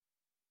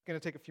going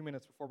to take a few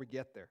minutes before we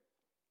get there.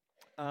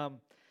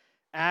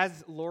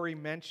 As Lori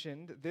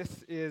mentioned,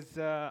 this is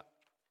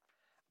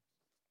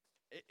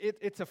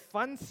it's a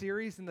fun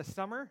series in the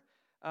summer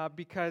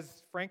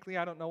because, frankly,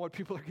 I don't know what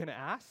people are going to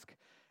ask.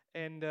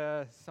 And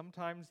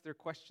sometimes they're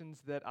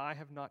questions that I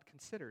have not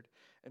considered.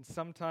 And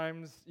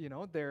sometimes,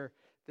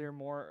 they're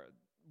more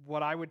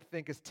what I would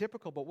think is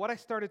typical. But what I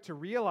started to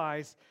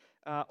realize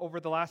over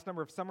the last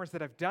number of summers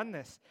that I've done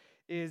this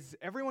is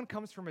everyone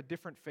comes from a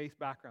different faith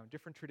background,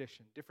 different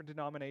tradition, different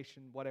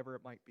denomination, whatever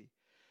it might be.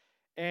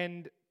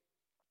 And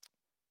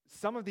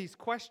some of these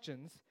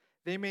questions,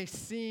 they may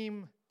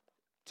seem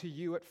to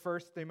you at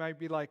first, they might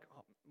be like,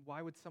 oh,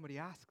 why would somebody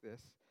ask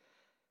this?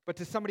 But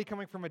to somebody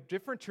coming from a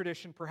different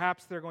tradition,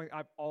 perhaps they're going,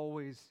 I've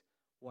always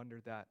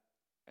wondered that,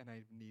 and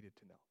I needed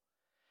to know.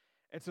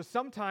 And so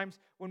sometimes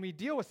when we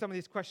deal with some of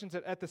these questions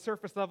at the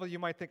surface level, you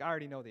might think, I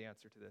already know the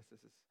answer to this.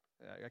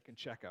 I can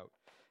check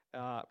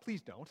out.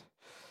 Please don't.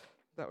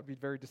 That would be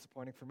very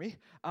disappointing for me.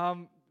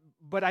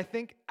 But I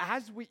think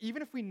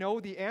even if we know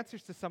the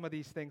answers to some of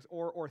these things,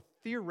 or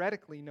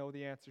theoretically know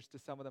the answers to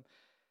some of them,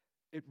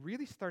 it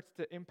really starts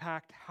to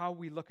impact how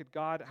we look at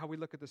God, how we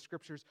look at the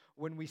Scriptures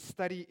when we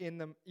study in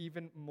them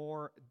even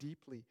more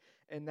deeply.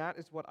 And that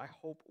is what I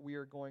hope we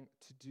are going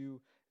to do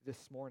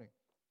this morning.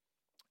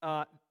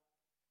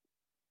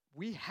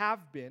 We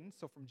have been,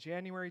 so from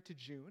January to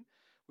June,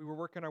 we were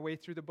working our way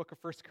through the book of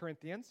 1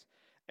 Corinthians.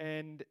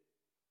 And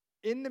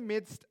in the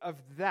midst of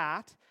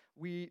that,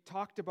 we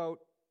talked about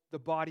the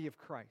body of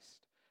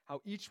Christ,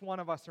 how each one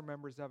of us are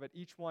members of it.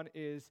 Each one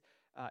is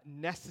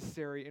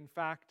necessary. In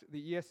fact,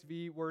 the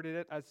ESV worded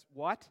it as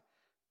what?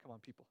 Come on,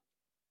 people.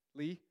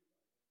 Lee?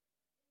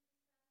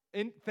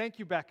 Thank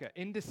you, Becca.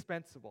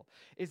 Indispensable.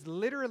 Is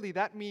literally,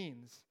 that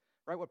means,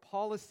 right, what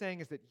Paul is saying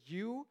is that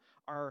you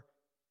are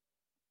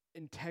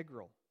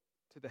integral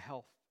to the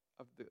health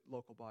of the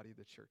local body of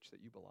the church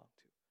that you belong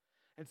to.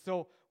 And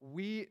so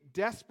we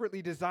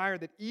desperately desire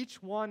that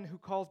each one who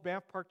calls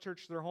Banff Park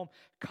Church their home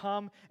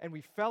come and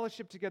we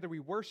fellowship together, we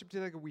worship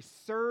together, we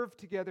serve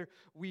together,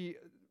 we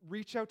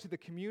reach out to the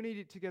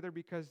community together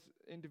because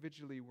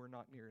individually we're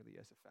not nearly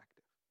as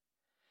effective.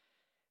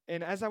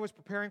 And as I was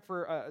preparing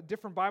for a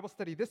different Bible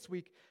study this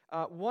week,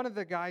 one of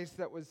the guys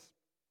that was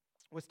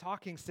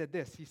talking said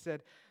this. He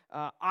said,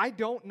 I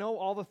don't know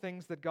all the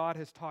things that God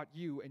has taught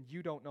you, and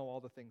you don't know all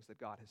the things that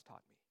God has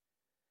taught me.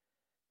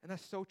 And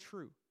that's so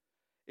true.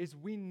 Is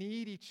we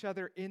need each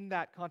other in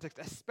that context,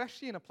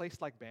 especially in a place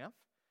like Banff,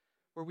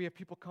 where we have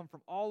people come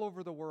from all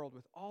over the world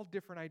with all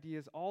different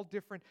ideas, all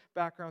different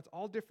backgrounds,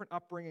 all different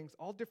upbringings,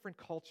 all different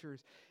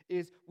cultures,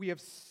 is we have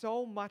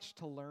so much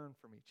to learn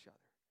from each other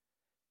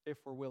if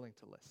we're willing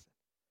to listen.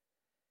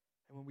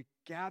 And when we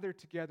gather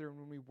together and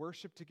when we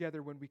worship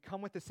together, when we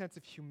come with a sense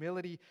of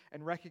humility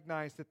and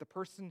recognize that the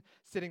person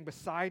sitting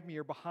beside me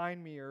or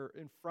behind me or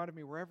in front of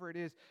me, wherever it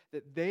is,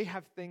 that they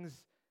have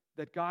things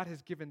that God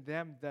has given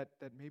them that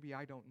maybe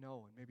I don't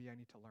know and maybe I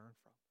need to learn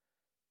from.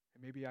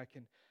 And maybe I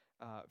can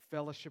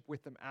fellowship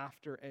with them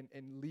after and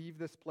leave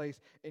this place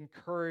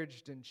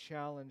encouraged and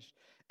challenged.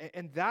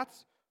 And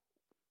that's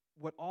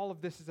what all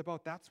of this is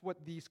about. That's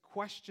what these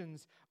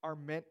questions are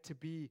meant to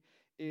be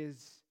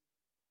is,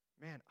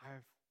 man,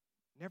 I've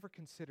never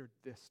considered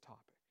this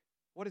topic.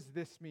 What does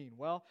this mean?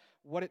 Well,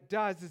 what it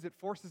does is it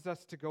forces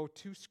us to go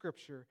to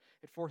Scripture.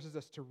 It forces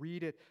us to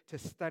read it, to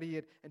study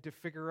it, and to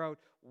figure out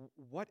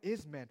what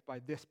is meant by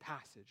this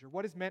passage or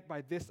what is meant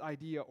by this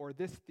idea or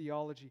this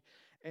theology.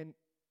 And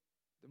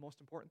the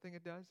most important thing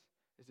it does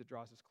is it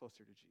draws us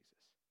closer to Jesus.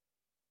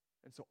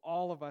 And so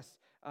all of us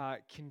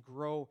can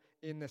grow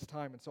in this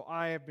time. And so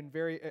I have been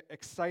very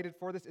excited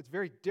for this. It's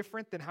very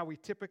different than how we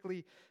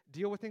typically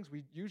deal with things.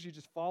 We usually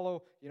just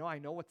follow, I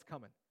know what's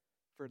coming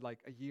for like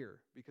a year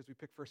because we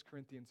pick 1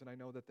 Corinthians and I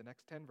know that the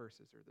next 10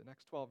 verses or the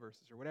next 12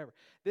 verses or whatever.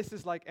 This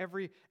is like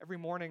every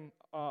morning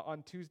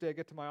on Tuesday I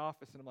get to my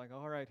office and I'm like,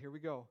 all right, here we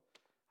go.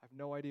 I have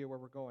no idea where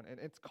we're going. And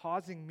it's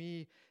causing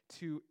me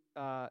to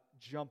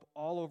jump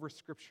all over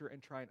Scripture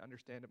and try and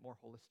understand it more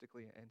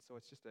holistically. And so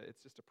it's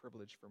just a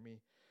privilege for me.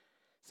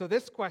 So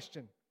this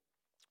question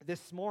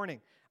this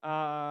morning,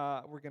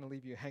 we're going to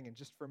leave you hanging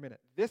just for a minute.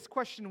 This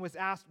question was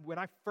asked when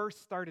I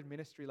first started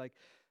ministry,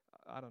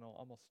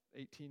 almost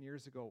 18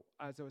 years ago,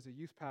 as I was a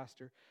youth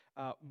pastor.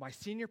 My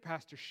senior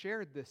pastor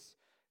shared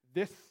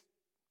this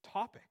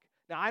topic.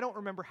 Now, I don't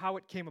remember how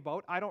it came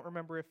about. I don't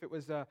remember if it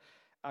was a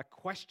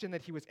question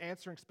that he was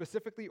answering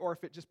specifically or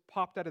if it just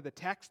popped out of the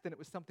text and it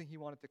was something he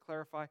wanted to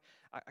clarify.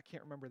 I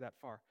can't remember that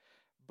far.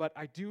 But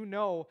I do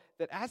know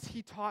that as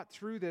he taught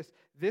through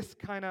this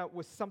kind of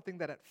was something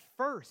that at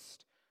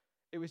first,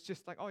 it was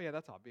just like, oh yeah,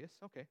 that's obvious.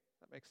 Okay,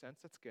 that makes sense.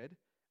 That's good.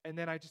 And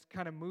then I just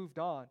kind of moved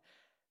on.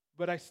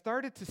 But I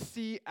started to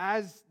see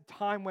as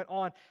time went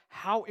on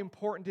how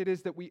important it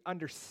is that we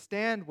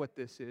understand what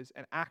this is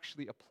and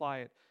actually apply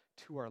it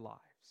to our lives.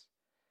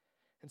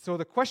 And so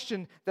the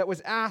question that was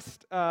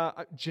asked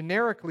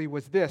generically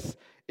was this,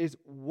 is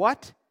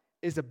what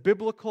is a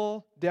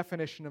biblical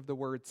definition of the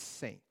word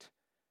saint?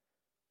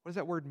 What does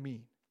that word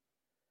mean?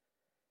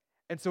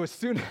 And so as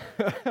soon,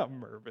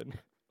 Mervyn,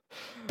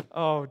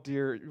 Oh,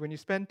 dear. When you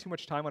spend too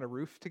much time on a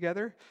roof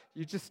together,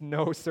 you just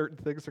know certain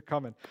things are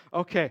coming.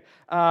 Okay.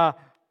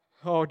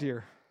 Oh,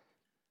 dear.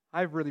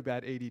 I have really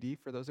bad ADD,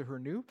 for those who are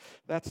new.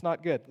 That's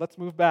not good. Let's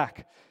move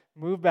back.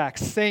 Move back.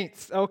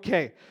 Saints.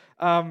 Okay.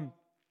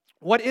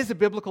 What is a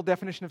biblical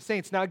definition of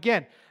saints? Now,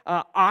 again,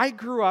 I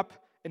grew up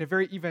in a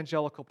very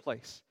evangelical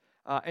place.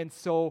 And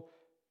so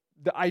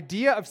the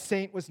idea of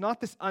saint was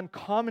not this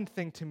uncommon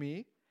thing to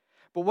me.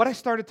 But what I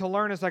started to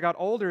learn as I got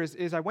older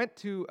is I went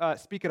to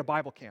speak at a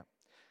Bible camp.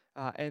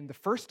 And the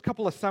first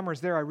couple of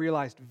summers there, I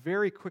realized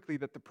very quickly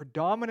that the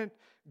predominant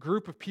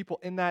group of people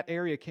in that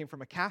area came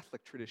from a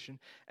Catholic tradition,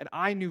 and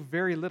I knew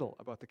very little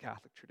about the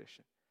Catholic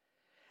tradition.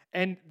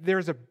 And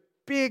there's a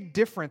big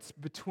difference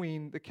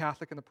between the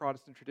Catholic and the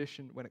Protestant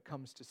tradition when it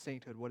comes to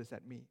sainthood. What does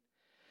that mean?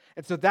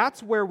 And so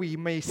that's where we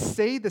may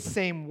say the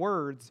same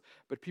words,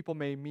 but people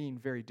may mean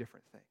very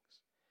different things.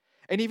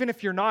 And even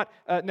if you're not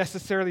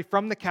necessarily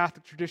from the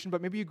Catholic tradition,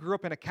 but maybe you grew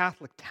up in a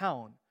Catholic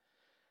town,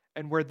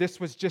 and where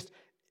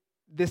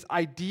this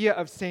idea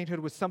of sainthood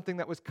was something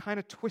that was kind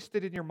of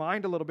twisted in your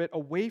mind a little bit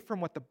away from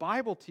what the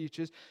Bible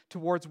teaches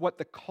towards what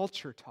the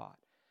culture taught.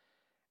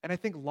 And I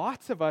think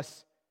lots of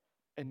us,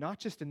 and not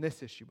just in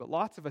this issue, but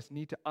lots of us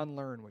need to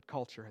unlearn what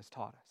culture has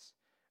taught us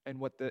and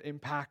what the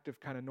impact of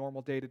kind of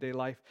normal day-to-day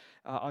life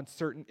on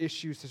certain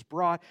issues has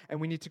brought.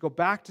 And we need to go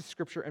back to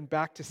Scripture and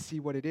back to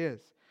see what it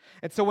is.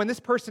 And so when this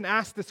person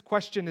asked this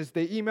question, as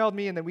they emailed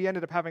me, and then we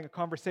ended up having a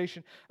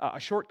conversation, a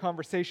short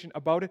conversation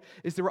about it,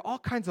 is there were all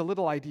kinds of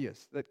little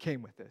ideas that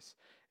came with this.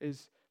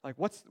 Is like,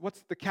 what's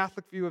the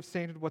Catholic view of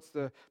sainthood? What's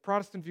the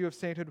Protestant view of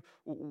sainthood?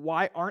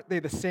 Why aren't they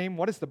the same?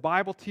 What does the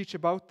Bible teach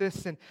about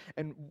this?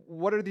 And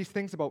what are these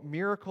things about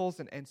miracles?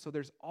 And so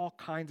there's all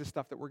kinds of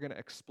stuff that we're going to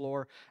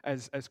explore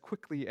as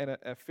quickly and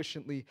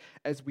efficiently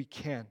as we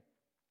can.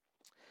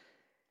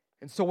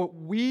 And so what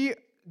we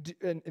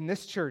in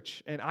this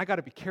church, and I got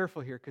to be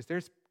careful here because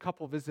there's a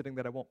couple visiting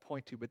that I won't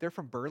point to, but they're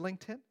from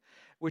Burlington,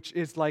 which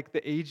is like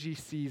the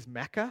AGC's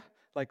Mecca.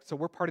 So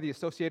we're part of the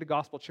Associated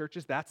Gospel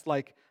Churches. That's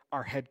like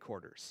our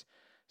headquarters.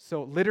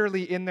 So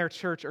literally in their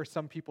church are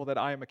some people that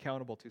I am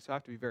accountable to. So I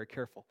have to be very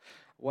careful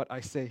what I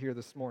say here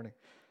this morning.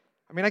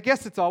 I mean, I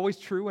guess it's always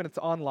true when it's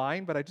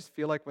online, but I just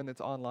feel like when it's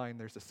online,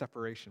 there's a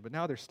separation. But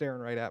now they're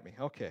staring right at me.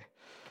 Okay,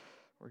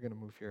 we're going to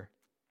move here.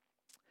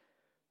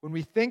 When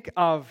we think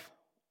of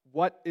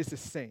what is a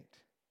saint,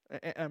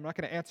 and I'm not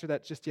going to answer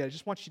that just yet. I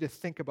just want you to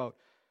think about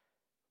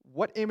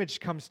what image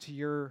comes to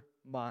your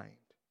mind.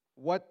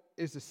 What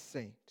is a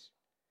saint?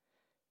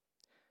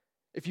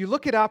 If you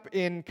look it up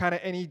in kind of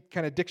any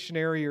kind of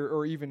dictionary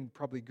or even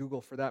probably Google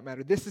for that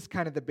matter, this is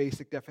kind of the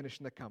basic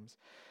definition that comes.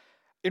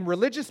 In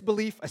religious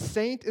belief, a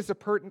saint is a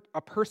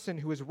person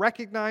who is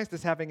recognized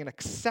as having an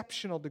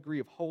exceptional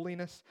degree of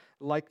holiness,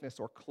 likeness,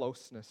 or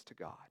closeness to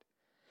God.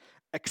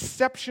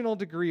 Exceptional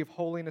degree of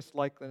holiness,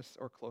 likeness,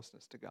 or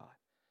closeness to God.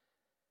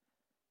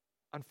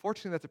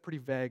 Unfortunately, that's a pretty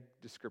vague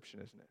description,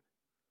 isn't it?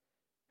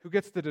 Who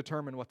gets to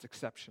determine what's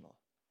exceptional?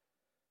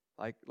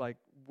 Like,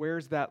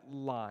 where's that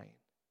line?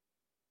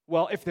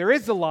 Well, if there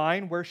is a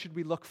line, where should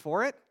we look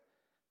for it?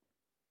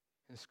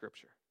 In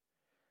Scripture.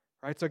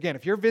 Right? So again,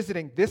 if you're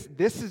visiting, this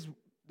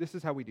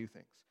is how we do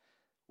things.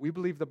 We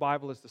believe the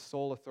Bible is the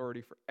sole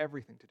authority for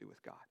everything to do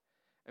with God.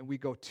 And we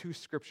go to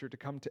Scripture to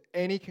come to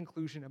any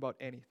conclusion about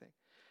anything.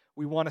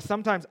 We want to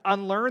sometimes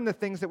unlearn the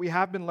things that we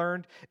have been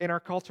learned in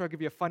our culture. I'll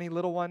give you a funny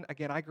little one.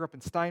 Again, I grew up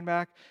in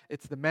Steinbach.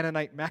 It's the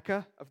Mennonite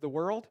Mecca of the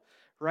world,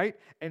 right?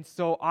 And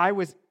so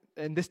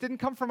and this didn't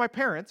come from my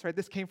parents, right?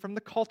 This came from the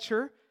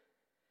culture,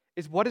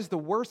 is what is the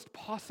worst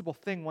possible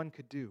thing one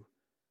could do?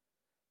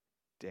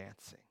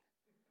 Dancing.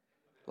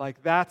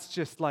 Like, that's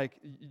just like,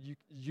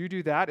 you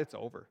do that, it's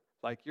over.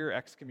 Like, you're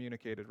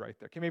excommunicated right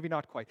there. Okay, maybe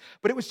not quite.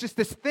 But it was just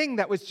this thing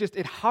that was just,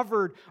 it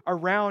hovered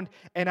around.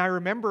 And I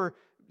remember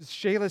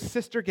Shayla's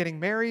sister getting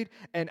married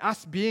and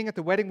us being at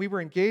the wedding. We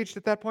were engaged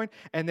at that point,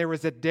 and there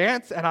was a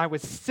dance, and I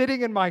was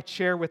sitting in my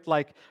chair with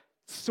like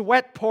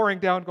sweat pouring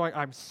down going,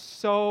 I'm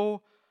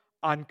so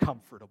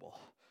uncomfortable.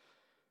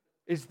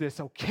 Is this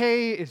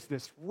okay? Is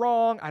this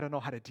wrong? I don't know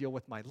how to deal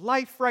with my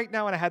life right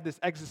now, and I had this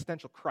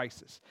existential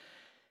crisis.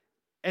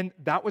 And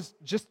that was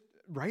just,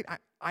 right?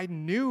 I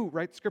knew,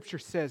 right? Scripture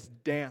says,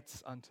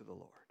 dance unto the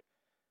Lord.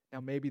 Now,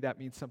 maybe that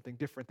means something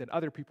different than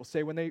other people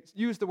say when they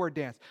use the word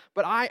dance.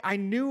 But I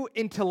knew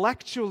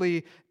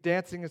intellectually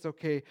dancing is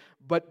okay,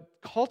 but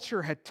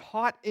culture had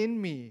taught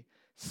in me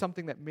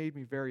something that made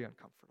me very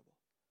uncomfortable.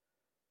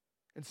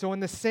 And so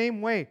in the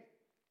same way,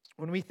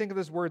 when we think of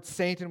this word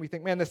saint and we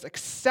think, man, this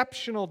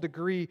exceptional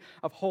degree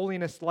of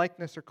holiness,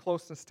 likeness, or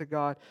closeness to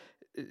God,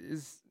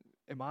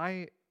 am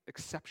I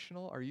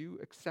exceptional? Are you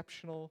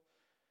exceptional?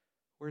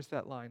 Where's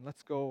that line?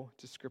 Let's go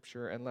to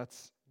Scripture and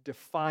let's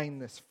define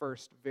this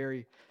first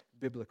very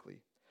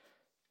biblically.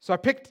 So I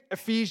picked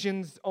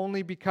Ephesians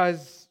only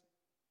because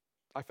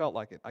I felt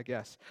like it, I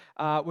guess.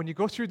 When you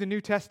go through the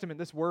New Testament,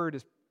 this word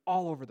is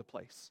all over the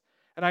place.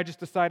 And I just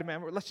decided,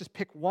 man, let's just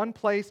pick one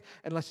place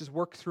and let's just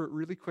work through it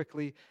really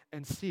quickly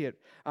and see it.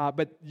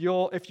 But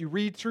if you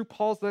read through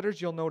Paul's letters,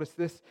 you'll notice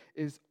this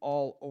is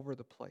all over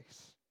the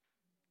place.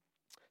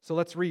 So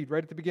let's read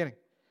right at the beginning.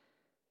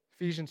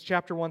 Ephesians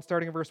chapter 1,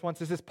 starting in verse 1,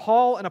 says this: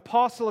 Paul, an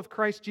apostle of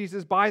Christ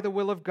Jesus, by the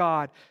will of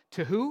God,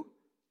 to who?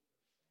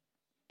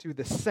 To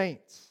the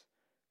saints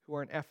who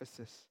are in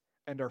Ephesus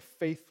and are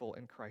faithful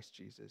in Christ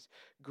Jesus.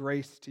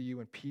 Grace to you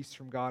and peace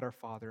from God our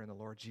Father and the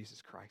Lord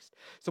Jesus Christ.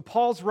 So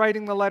Paul's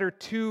writing the letter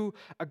to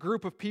a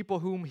group of people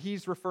whom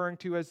he's referring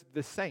to as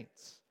the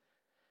saints.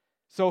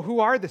 So who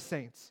are the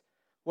saints?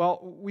 Well,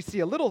 we see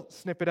a little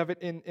snippet of it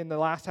in the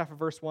last half of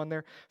verse 1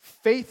 there.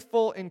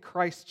 Faithful in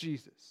Christ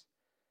Jesus.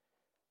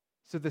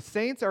 So the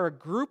saints are a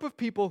group of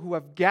people who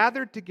have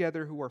gathered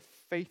together who are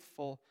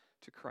faithful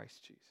to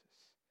Christ Jesus.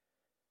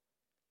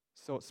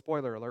 So,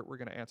 spoiler alert, we're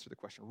going to answer the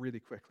question really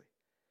quickly.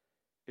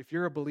 If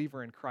you're a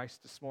believer in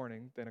Christ this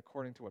morning, then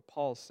according to what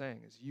Paul's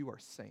saying is you are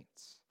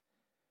saints.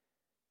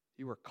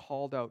 You are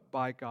called out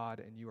by God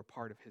and you are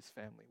part of His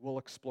family. We'll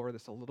explore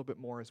this a little bit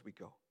more as we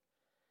go.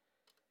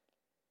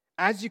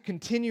 As you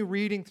continue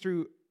reading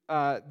through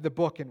the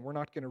book, and we're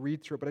not going to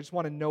read through it, but I just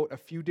want to note a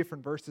few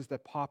different verses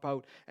that pop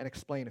out and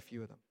explain a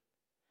few of them.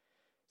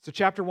 So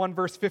chapter 1,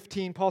 verse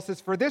 15, Paul says,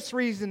 "For this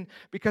reason,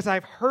 because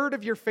I've heard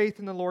of your faith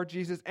in the Lord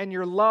Jesus and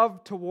your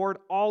love toward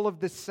all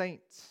of the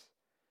saints."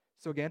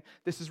 So again,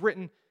 this is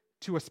written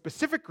to a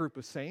specific group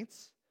of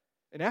saints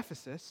in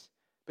Ephesus,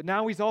 but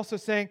now he's also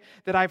saying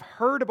that I've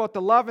heard about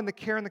the love and the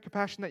care and the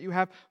compassion that you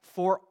have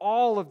for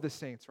all of the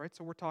saints, right?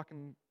 So we're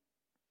talking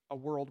a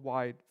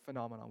worldwide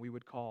phenomenon we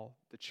would call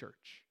the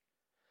church.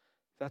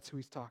 That's who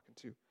he's talking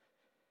to.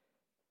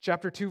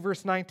 Chapter 2,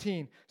 verse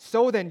 19.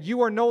 "So then,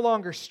 you are no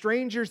longer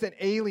strangers and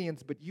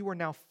aliens, but you are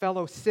now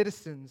fellow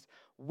citizens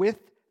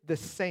with the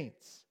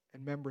saints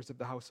and members of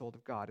the household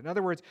of God." In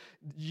other words,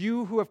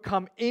 you who have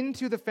come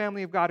into the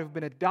family of God, who have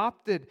been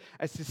adopted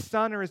as His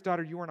son or His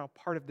daughter, you are now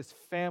part of this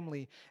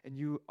family, and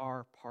you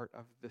are part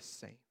of the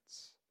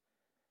saints.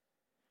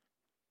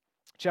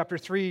 Chapter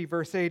 3,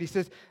 verse 8, he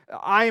says,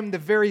 "I am the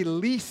very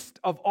least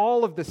of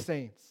all of the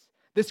saints.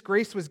 This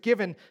grace was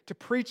given to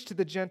preach to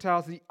the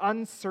Gentiles the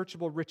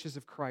unsearchable riches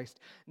of Christ."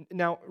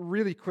 Now,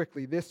 really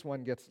quickly, this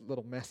one gets a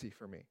little messy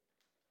for me.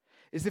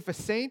 Is if a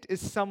saint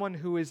is someone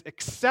who is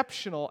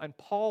exceptional, and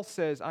Paul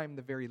says, "I am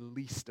the very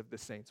least of the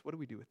saints," what do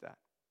we do with that?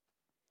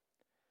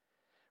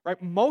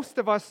 Right? Most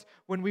of us,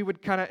 when we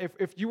would kind of,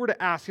 if you were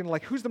to ask,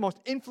 like, who's the most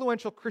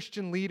influential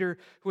Christian leader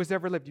who has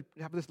ever lived, you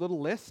have this little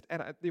list,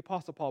 and the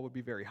Apostle Paul would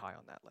be very high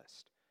on that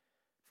list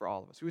for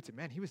all of us. We would say,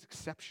 man, he was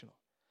exceptional.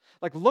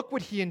 Like, look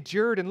what he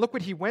endured and look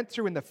what he went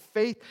through in the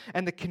faith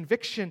and the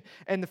conviction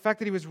and the fact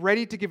that he was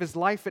ready to give his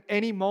life at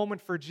any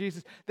moment for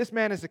Jesus. This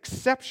man is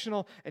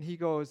exceptional, and he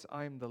goes,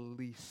 "I'm the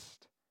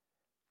least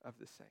of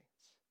the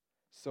saints."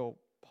 So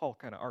Paul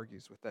kind of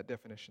argues with that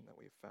definition that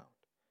we've found.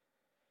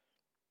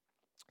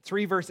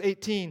 3 verse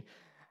 18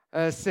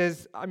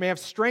 says, "I may have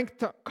strength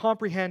to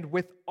comprehend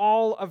with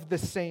all of the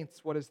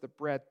saints what is the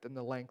breadth and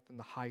the length and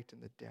the height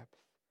and the depth."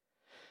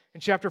 In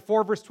chapter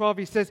 4, verse 12,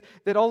 he says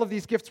that all of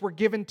these gifts were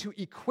given to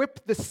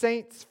equip the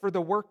saints for the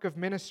work of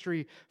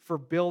ministry, for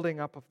building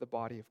up of the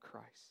body of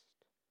Christ.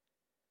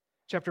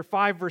 Chapter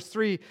 5, verse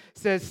 3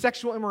 says,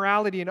 "Sexual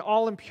immorality and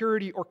all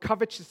impurity or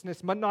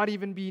covetousness must not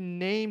even be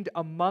named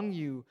among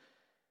you,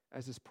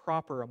 as is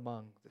proper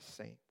among the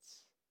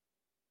saints."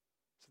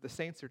 So the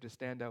saints are to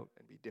stand out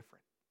and be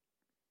different.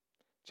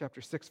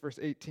 Chapter 6, verse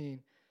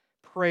 18,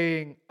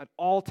 "Praying at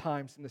all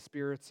times in the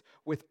spirits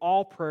with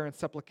all prayer and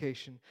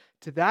supplication.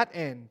 To that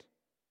end,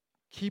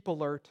 keep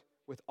alert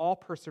with all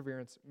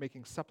perseverance,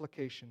 making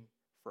supplication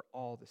for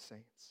all the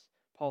saints."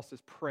 Paul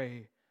says,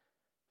 pray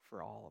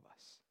for all of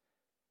us.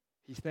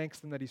 He thanks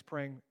them that he's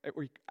praying,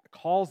 or he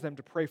calls them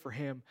to pray for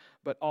him,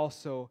 but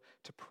also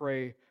to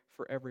pray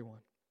for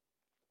everyone.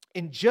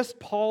 In just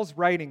Paul's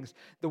writings,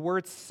 the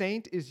word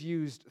saint is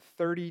used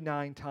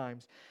 39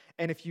 times.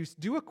 And if you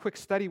do a quick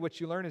study,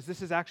 what you learn is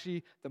this is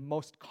actually the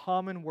most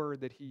common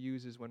word that he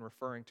uses when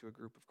referring to a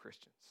group of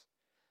Christians.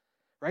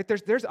 Right?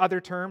 There's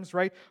other terms,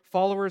 right?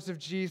 Followers of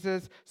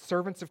Jesus,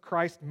 servants of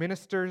Christ,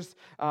 ministers,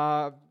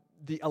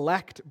 the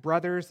elect,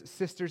 brothers,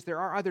 sisters. There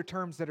are other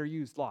terms that are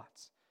used,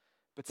 lots.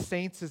 But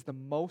saints is the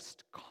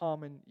most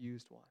common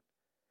used one.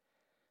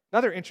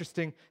 Another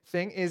interesting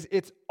thing is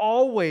it's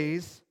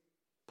always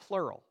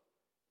plural.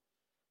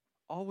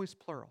 Always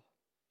plural.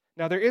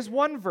 Now, there is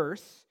one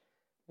verse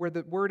where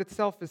the word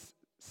itself is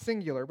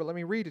singular, but let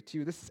me read it to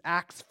you. This is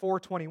Acts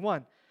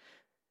 4:21.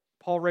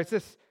 Paul writes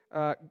this,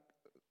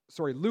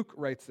 Luke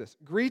writes this,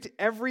 "Greet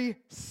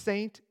every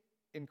saint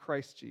in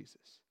Christ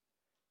Jesus."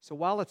 So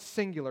while it's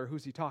singular,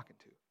 who's he talking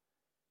to?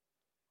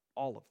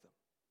 All of them.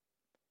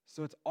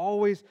 So it's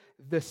always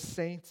the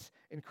saints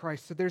in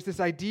Christ. So there's this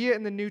idea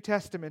in the New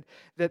Testament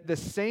that the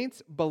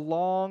saints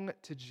belong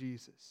to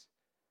Jesus.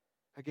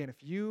 Again,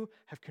 if you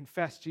have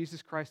confessed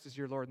Jesus Christ as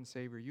your Lord and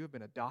Savior, you have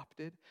been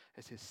adopted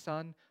as His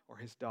son or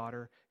His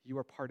daughter. You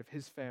are part of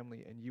His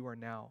family, and you are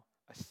now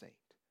a saint.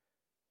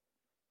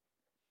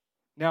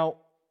 Now,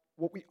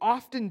 what we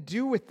often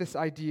do with this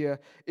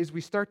idea is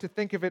we start to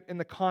think of it in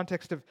the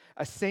context of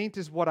a saint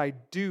is what I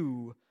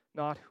do,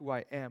 not who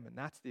I am. And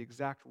that's the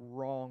exact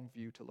wrong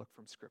view to look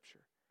from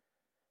Scripture.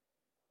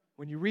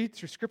 When you read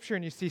through Scripture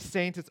and you see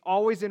saints, it's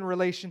always in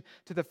relation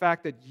to the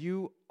fact that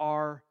you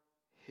are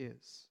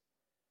His.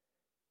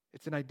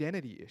 It's an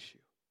identity issue.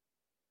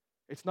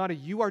 It's not a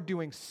you are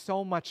doing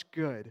so much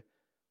good,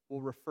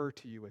 we'll refer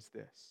to you as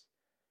this.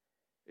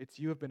 It's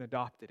you have been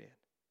adopted in.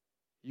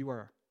 You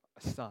are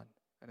a son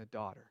and a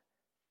daughter.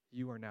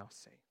 You are now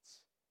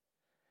saints.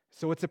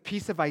 So it's a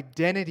piece of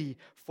identity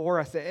for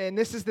us. And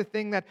this is the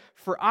thing that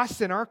for us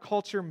in our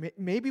culture,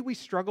 maybe we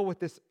struggle with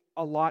this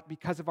a lot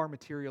because of our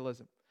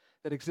materialism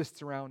that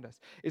exists around us,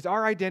 is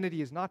our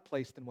identity is not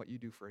placed in what you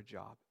do for a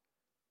job.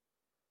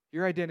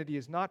 Your identity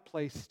is not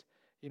placed,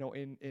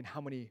 in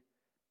how many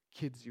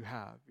kids you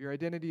have. Your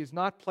identity is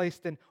not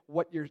placed in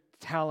what your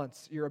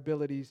talents, your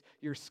abilities,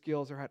 your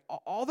skills are.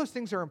 All those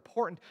things are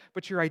important,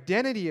 but your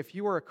identity, if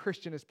you are a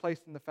Christian, is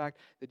placed in the fact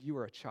that you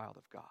are a child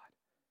of God.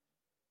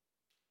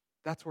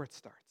 That's where it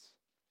starts.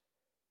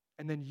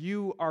 And then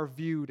you are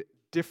viewed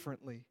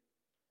differently,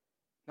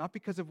 not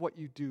because of what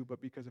you do,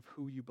 but because of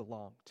who you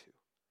belong to.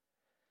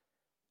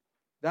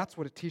 That's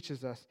what it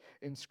teaches us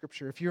in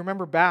Scripture. If you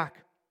remember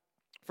back,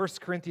 1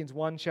 Corinthians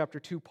 1, chapter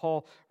 2,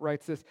 Paul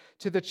writes this,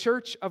 "To the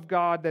church of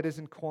God that is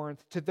in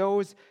Corinth, to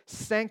those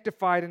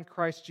sanctified in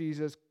Christ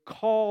Jesus,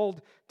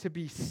 called to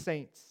be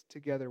saints,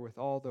 together with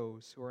all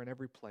those who are in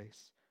every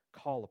place,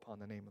 call upon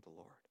the name of the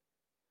Lord."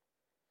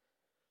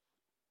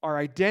 Our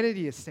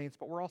identity is saints,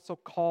 but we're also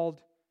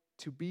called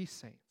to be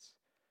saints.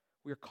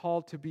 We are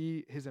called to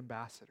be His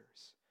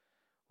ambassadors.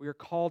 We are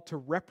called to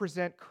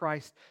represent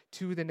Christ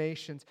to the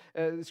nations.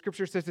 The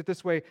Scripture says it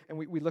this way, and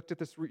we looked at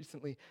this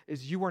recently,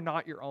 is you are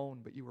not your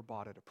own, but you were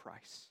bought at a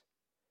price.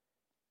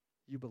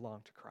 You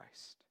belong to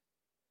Christ.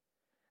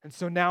 And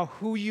so now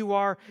who you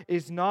are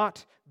is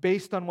not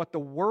based on what the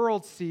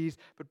world sees,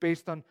 but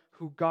based on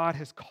who God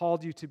has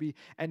called you to be.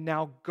 And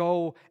now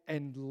go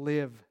and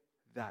live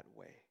that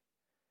way.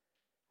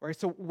 Right?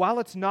 So while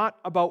it's not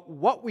about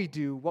what we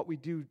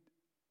do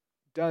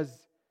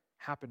does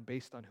happen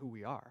based on who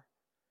we are.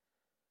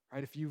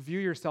 Right? If you view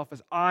yourself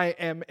as, I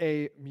am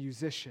a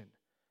musician,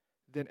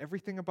 then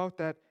everything about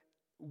that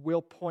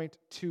will point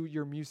to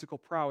your musical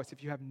prowess.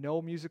 If you have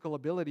no musical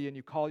ability and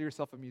you call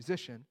yourself a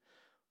musician,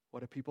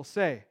 what do people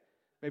say?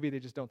 Maybe they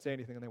just don't say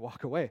anything and they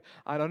walk away.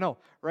 I don't know,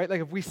 right?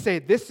 Like if we say,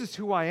 this is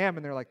who I am,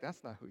 and they're like,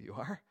 that's not who you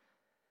are,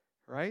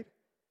 right?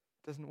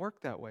 It doesn't work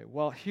that way.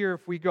 Well, here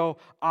if we go,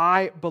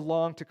 I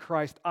belong to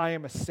Christ, I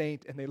am a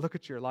saint, and they look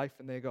at your life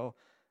and they go,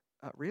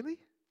 really?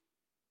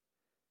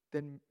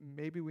 Then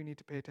maybe we need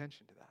to pay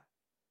attention to that.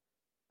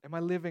 Am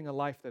I living a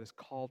life that is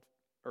called,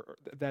 or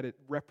that it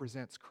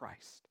represents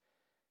Christ?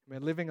 Am I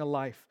living a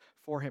life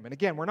for Him? And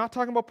again, we're not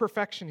talking about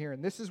perfection here,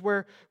 and this is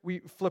where we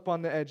flip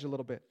on the edge a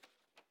little bit.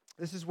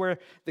 This is where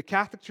the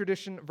Catholic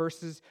tradition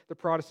versus the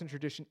Protestant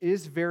tradition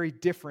is very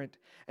different,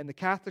 and the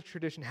Catholic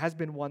tradition has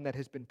been one that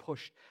has been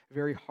pushed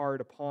very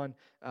hard upon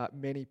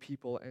many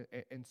people,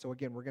 and so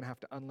again, we're going to have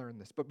to unlearn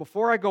this. But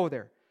before I go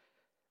there,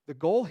 the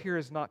goal here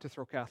is not to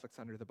throw Catholics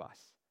under the bus.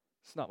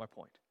 It's not my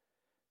point.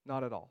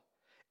 Not at all.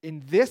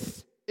 In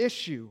this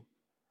issue,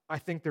 I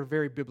think they're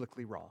very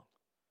biblically wrong.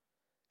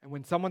 And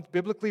when someone's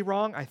biblically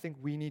wrong, I think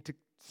we need to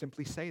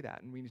simply say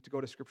that, and we need to go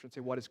to Scripture and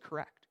say what is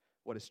correct,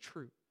 what is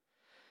true.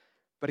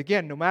 But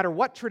again, no matter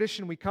what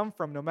tradition we come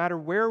from, no matter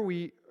where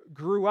we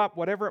grew up,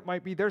 whatever it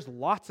might be, there's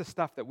lots of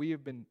stuff that we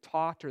have been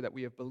taught or that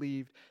we have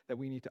believed that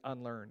we need to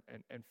unlearn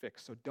and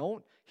fix. So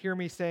don't hear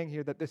me saying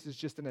here that this is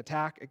just an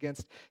attack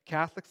against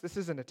Catholics. This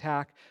is an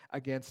attack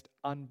against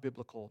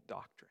unbiblical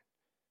doctrine.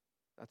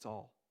 That's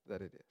all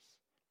that it is.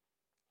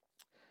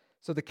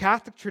 So the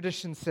Catholic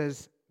tradition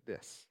says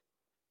this.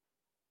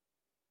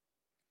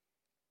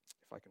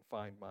 If I can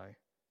find my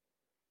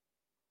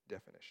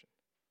definition.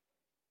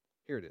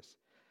 Here it is.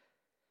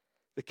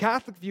 The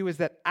Catholic view is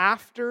that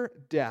after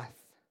death,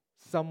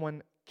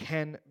 someone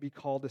can be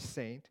called a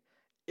saint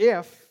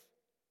if,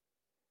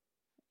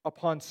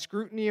 upon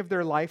scrutiny of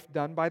their life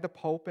done by the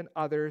Pope and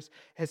others,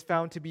 has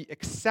found to be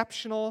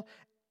exceptional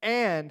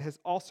and has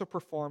also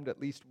performed at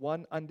least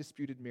one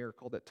undisputed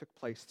miracle that took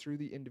place through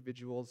the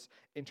individual's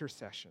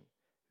intercession.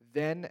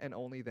 Then and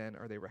only then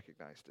are they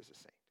recognized as a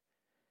saint.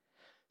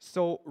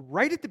 So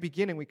right at the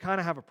beginning, we kind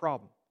of have a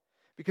problem.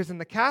 Because in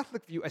the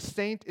Catholic view, a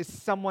saint is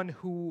someone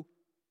who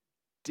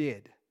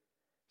did.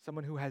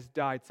 Someone who has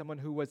died. Someone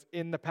who was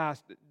in the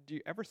past. Do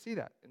you ever see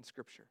that in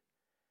Scripture?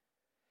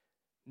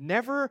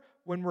 Never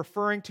when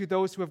referring to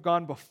those who have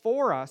gone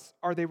before us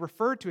are they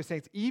referred to as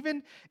saints.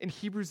 Even in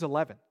Hebrews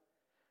 11.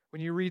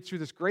 When you read through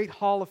this great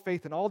hall of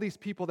faith and all these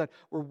people that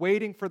were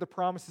waiting for the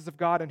promises of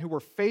God and who were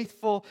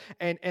faithful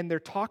and they're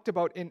talked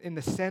about in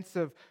the sense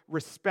of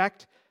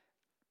respect,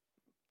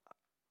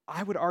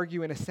 I would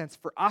argue in a sense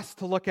for us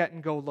to look at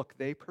and go, look,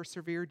 they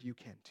persevered, you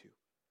can too.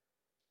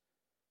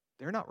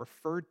 They're not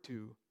referred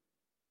to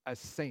as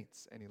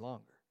saints any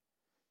longer.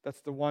 That's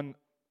the one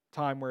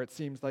time where it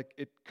seems like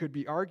it could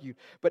be argued.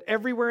 But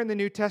everywhere in the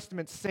New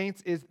Testament,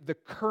 saints is the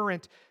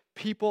current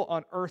people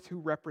on earth who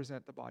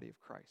represent the body of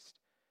Christ.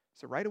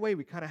 So right away,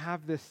 we kind of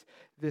have this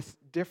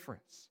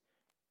difference.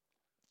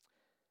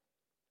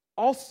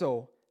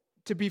 Also,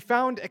 to be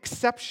found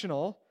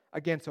exceptional,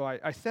 again, so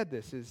I said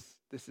this is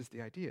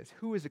the idea, is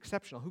who is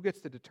exceptional? Who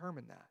gets to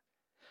determine that?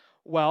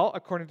 Well,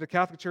 according to the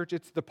Catholic Church,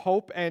 it's the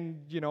Pope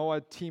and,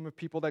 a team of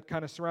people that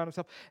kind of surround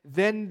himself.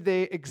 Then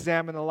they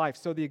examine the life.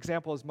 So the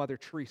example is Mother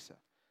Teresa.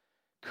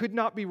 Could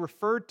not be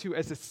referred to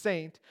as a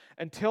saint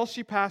until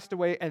she passed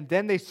away, and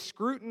then they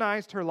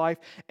scrutinized her life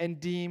and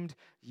deemed,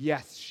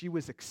 yes, she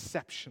was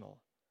exceptional.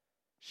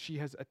 She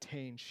has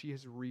attained, she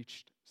has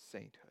reached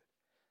sainthood.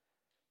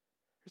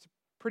 There's a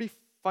pretty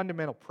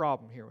fundamental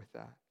problem here with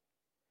that.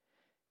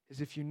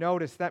 Is if you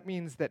notice, that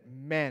means that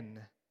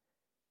men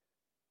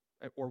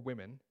or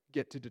women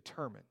get to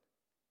determine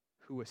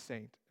who a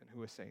saint and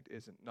who a saint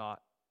isn't,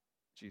 not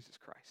Jesus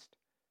Christ.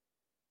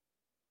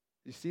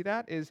 You see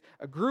that? Is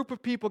a group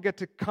of people get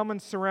to come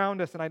and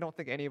surround us, and I don't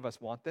think any of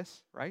us want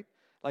this, right?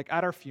 Like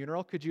at our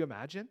funeral, could you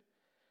imagine?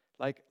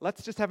 Like,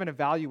 let's just have an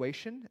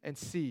evaluation and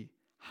see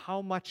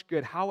how much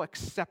good, how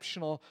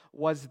exceptional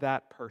was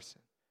that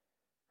person,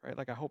 right?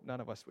 Like, I hope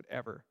none of us would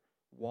ever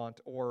want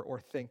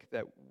or think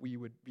that we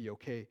would be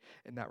okay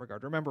in that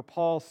regard. Remember,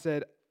 Paul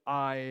said,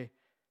 I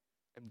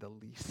am the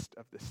least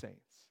of the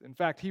saints. In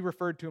fact, he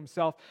referred to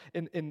himself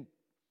in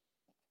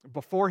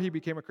before he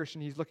became a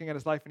Christian, he's looking at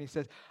his life and he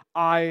says,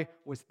 I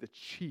was the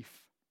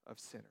chief of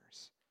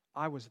sinners.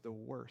 I was the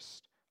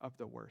worst of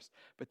the worst.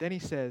 But then he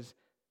says,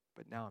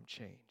 but now I'm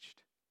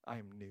changed. I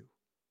am new.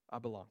 I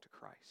belong to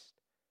Christ.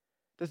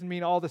 Doesn't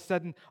mean all of a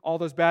sudden all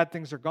those bad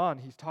things are gone.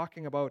 He's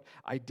talking about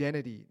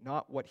identity,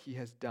 not what he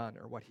has done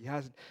or what he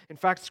hasn't. In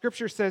fact,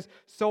 Scripture says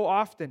so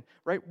often,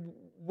 right,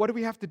 what do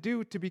we have to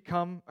do to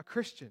become a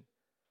Christian?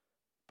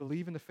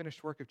 Believe in the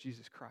finished work of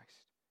Jesus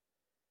Christ.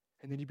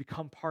 And then you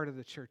become part of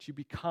the church. You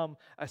become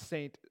a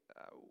saint.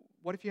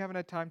 What if you haven't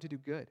had time to do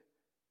good?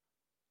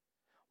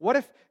 What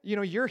if,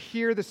 you're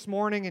here this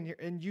morning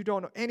and you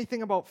don't know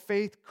anything about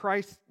faith,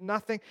 Christ,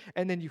 nothing,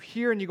 and then you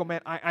hear and you go, man,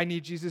 I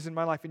need Jesus in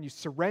my life, and you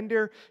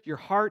surrender your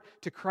heart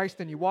to Christ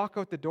and you walk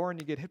out the door and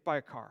you get hit by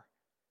a car.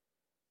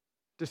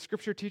 Does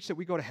Scripture teach that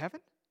we go to heaven?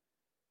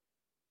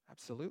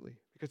 Absolutely,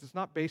 because it's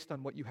not based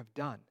on what you have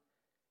done.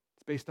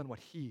 It's based on what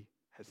He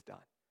has done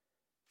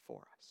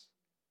for us.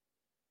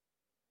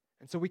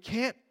 And so we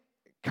can't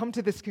come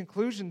to this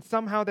conclusion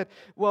somehow that,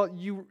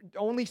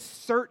 only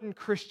certain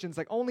Christians,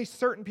 like only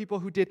certain people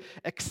who did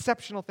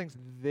exceptional things,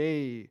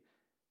 they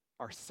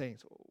are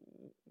saints.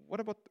 What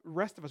about the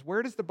rest of us?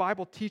 Where does the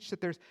Bible teach that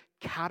there's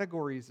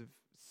categories of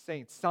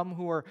saints? Some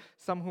who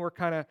are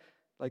kind of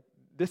like,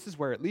 this is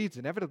where it leads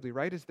inevitably,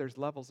 right? Is there's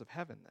levels of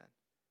heaven then.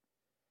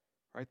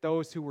 Right?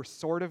 Those who were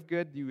sort of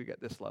good, you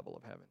get this level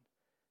of heaven.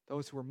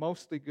 Those who are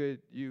mostly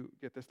good, you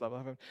get this level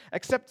of heaven.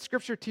 Except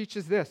Scripture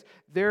teaches this.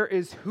 There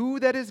is who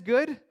that is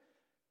good?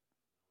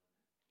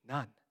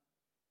 None.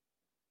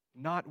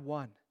 Not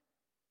one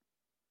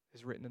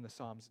is written in the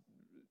Psalms.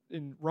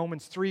 In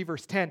Romans 3,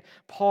 verse 10,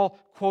 Paul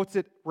quotes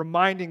it,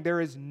 reminding there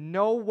is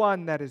no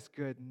one that is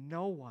good.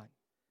 No one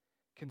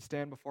can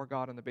stand before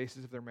God on the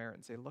basis of their merit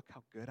and say, look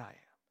how good I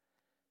am.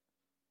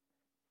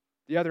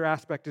 The other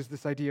aspect is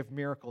this idea of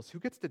miracles. Who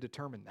gets to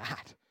determine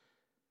that?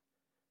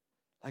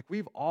 Like,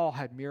 we've all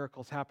had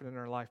miracles happen in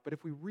our life, but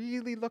if we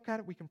really look at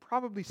it, we can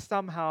probably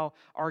somehow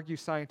argue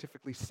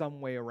scientifically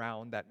some way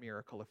around that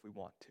miracle if we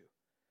want to.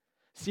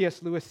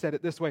 C.S. Lewis said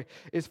it this way,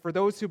 is for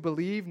those who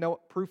believe, no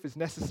proof is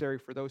necessary.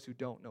 For those who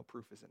don't, no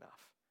proof is enough.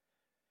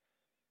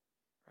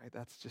 Right?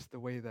 That's just the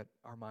way that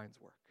our minds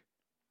work.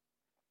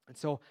 And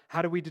so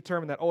how do we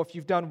determine that? Oh, if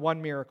you've done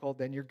one miracle,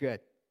 then you're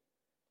good.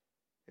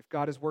 If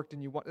God has worked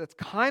in you, that's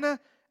kind of,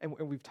 and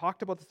we've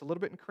talked about this a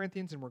little bit in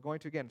Corinthians, and we're going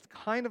to again, it's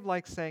kind of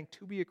like saying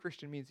to be a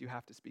Christian means you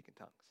have to speak in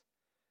tongues.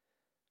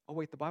 Oh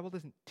wait, the Bible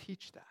doesn't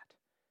teach that.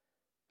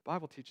 The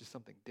Bible teaches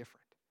something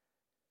different.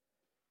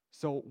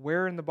 So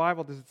where in the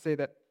Bible does it say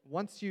that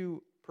once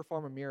you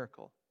perform a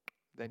miracle,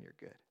 then you're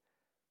good?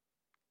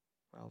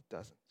 Well, it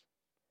doesn't.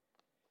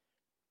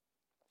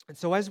 And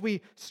so as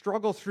we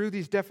struggle through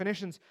these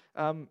definitions,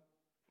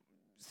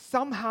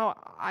 somehow,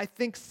 I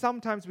think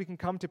sometimes we can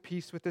come to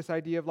peace with this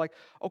idea of like,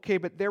 okay,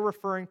 but they're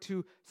referring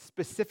to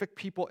specific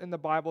people in the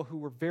Bible who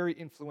were very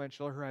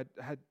influential or who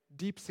had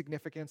deep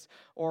significance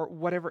or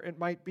whatever it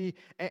might be.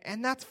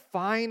 And that's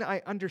fine.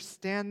 I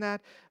understand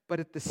that. But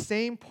at the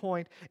same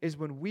point is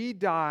when we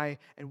die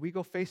and we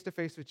go face to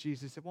face with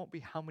Jesus, it won't be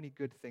how many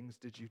good things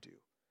did you do.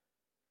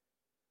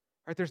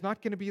 Right? There's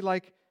not going to be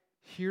like,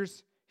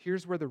 here's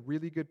where the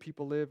really good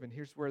people live and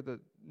here's where the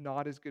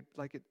not as good,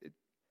 like it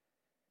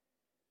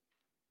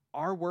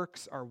our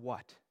works are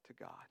what to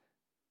God?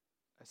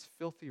 As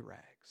filthy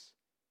rags.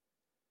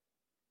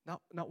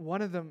 Not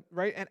one of them,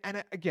 right?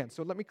 And again,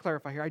 so let me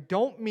clarify here. I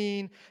don't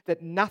mean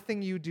that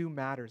nothing you do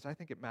matters. I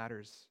think it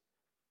matters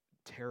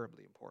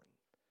terribly important.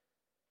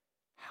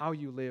 How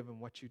you live and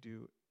what you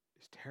do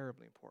is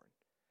terribly important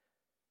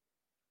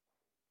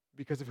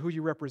because of who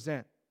you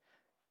represent.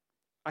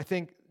 I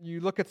think you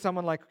look at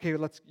someone like, okay,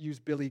 let's use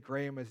Billy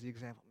Graham as the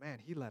example. Man,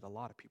 he led a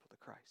lot of people to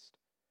Christ.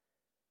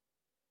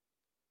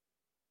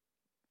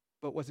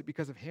 But was it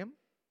because of him?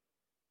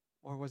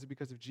 Or was it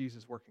because of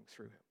Jesus working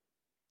through him?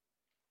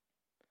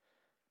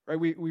 Right?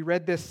 We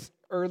read this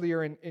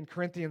earlier in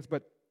Corinthians,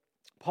 but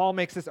Paul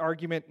makes this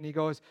argument and he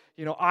goes,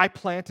 I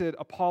planted,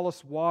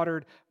 Apollos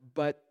watered,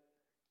 but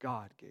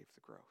God gave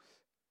the growth.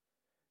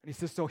 And he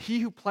says, so he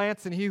who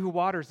plants and he who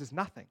waters is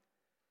nothing,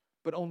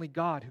 but only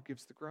God who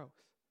gives the growth.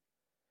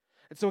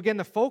 And so again,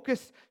 the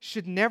focus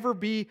should never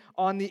be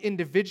on the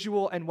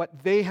individual and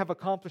what they have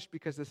accomplished,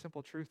 because the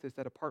simple truth is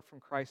that apart from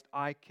Christ,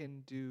 I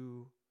can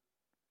do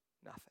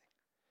nothing.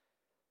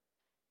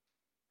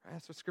 Right?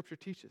 That's what Scripture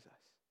teaches us.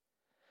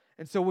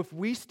 And so if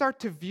we start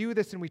to view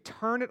this and we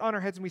turn it on our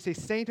heads and we say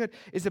sainthood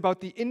is about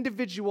the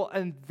individual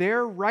and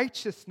their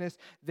righteousness,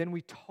 then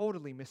we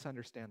totally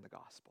misunderstand the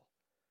gospel.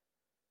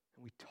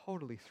 And we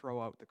totally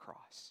throw out the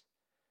cross.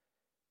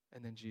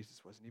 And then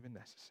Jesus wasn't even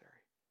necessary.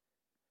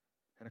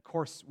 And of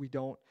course, we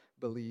don't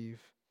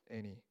believe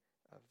any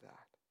of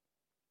that.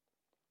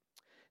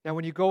 Now,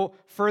 when you go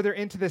further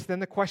into this, then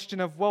the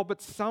question of,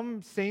 but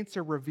some saints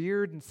are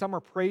revered and some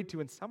are prayed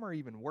to and some are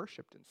even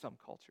worshipped in some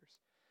cultures.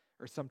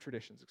 Or some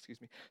traditions, excuse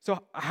me.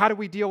 So how do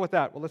we deal with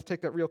that? Well, let's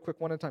take that real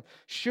quick one at a time.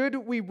 Should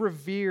we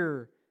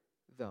revere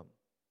them?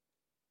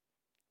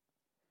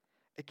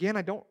 Again,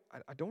 I don't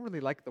really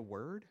like the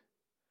word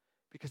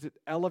because it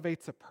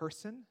elevates a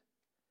person.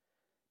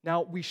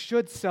 Now, we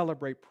should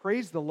celebrate,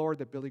 praise the Lord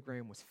that Billy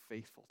Graham was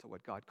faithful to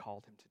what God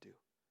called him to do.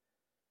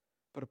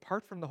 But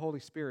apart from the Holy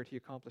Spirit, he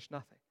accomplished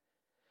nothing.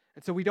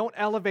 And so we don't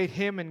elevate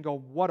him and go,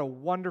 what a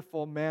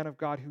wonderful man of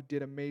God who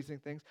did amazing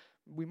things.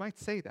 We might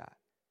say that.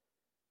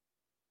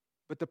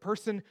 But the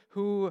person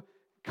who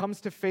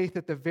comes to faith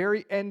at the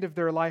very end of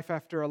their life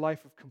after a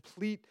life of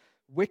complete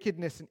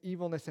wickedness and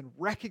evilness and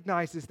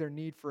recognizes their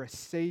need for a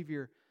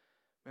Savior,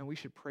 man, we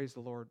should praise the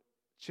Lord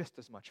just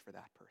as much for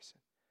that person.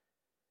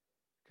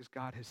 Because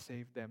God has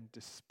saved them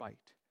despite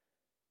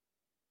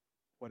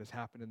what has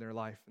happened in their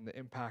life and the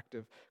impact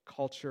of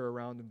culture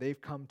around them.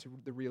 They've come to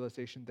the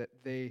realization that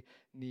they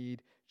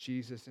need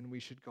Jesus, and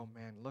we should go,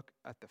 man, look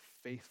at the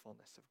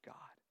faithfulness of God.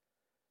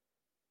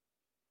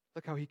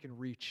 Look how he can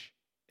reach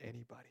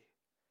anybody.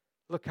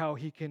 Look how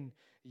he can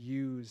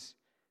use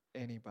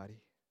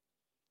anybody.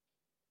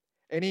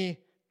 Any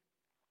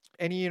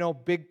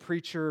big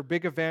preacher,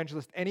 big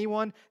evangelist,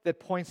 anyone that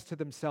points to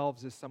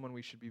themselves as someone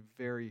we should be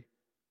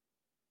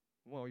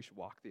we should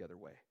walk the other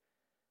way.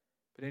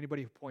 But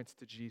anybody who points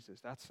to Jesus,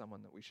 that's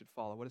someone that we should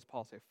follow. What does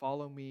Paul say?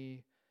 Follow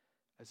me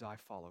as I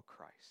follow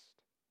Christ.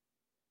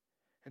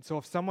 And so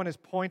if someone is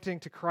pointing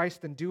to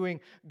Christ and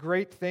doing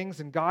great things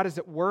and God is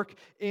at work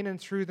in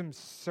and through them,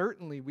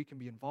 certainly we can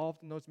be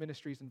involved in those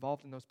ministries,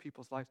 involved in those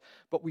people's lives,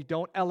 but we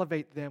don't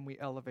elevate them, we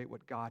elevate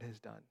what God has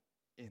done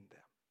in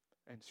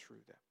them and through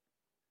them.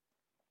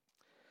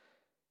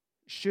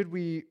 Should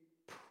we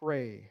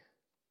pray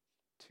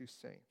to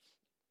saints?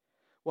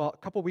 Well, a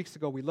couple weeks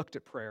ago we looked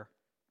at prayer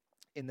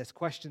in this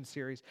question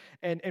series,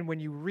 and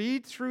when you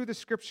read through the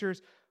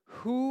Scriptures,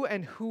 who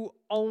and who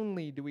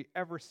only do we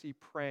ever see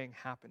praying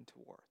happen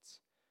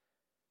towards?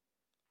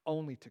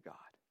 Only to God.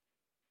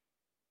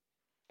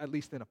 At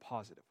least in a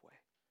positive way.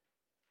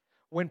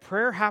 When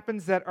prayer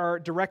happens that are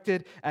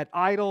directed at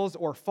idols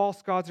or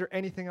false gods or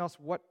anything else,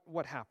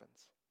 what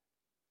happens?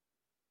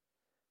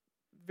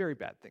 Very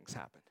bad things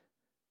happen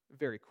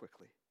very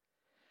quickly.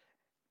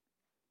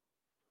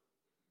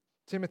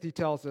 Timothy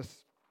tells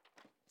us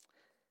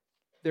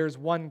there's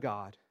one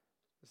God.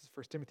 This is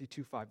 1 Timothy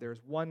 2:5. There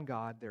is one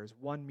God, there is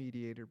one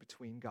mediator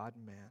between God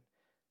and man,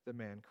 the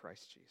man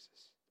Christ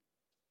Jesus.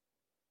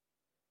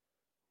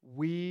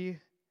 We,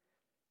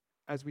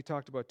 as we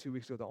talked about 2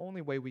 weeks ago, the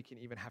only way we can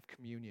even have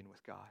communion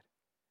with God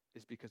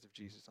is because of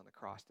Jesus on the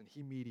cross, and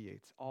he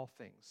mediates all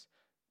things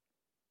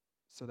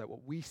so that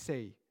what we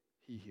say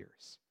he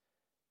hears,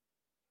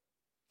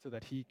 so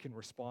that he can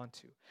respond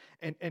to.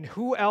 And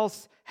who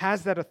else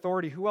has that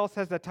authority? Who else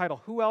has that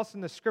title? Who else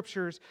in the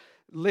Scriptures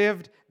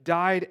lived,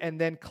 died, and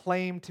then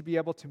claimed to be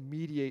able to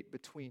mediate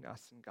between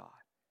us and God?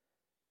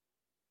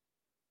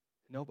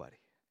 Nobody.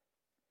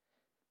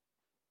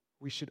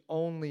 We should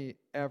only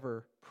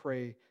ever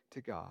pray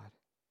to God.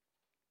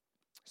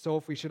 So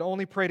if we should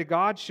only pray to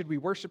God, should we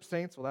worship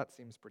saints? Well, that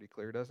seems pretty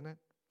clear, doesn't it?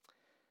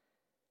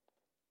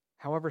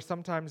 However,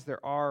 sometimes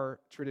there are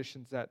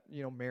traditions that,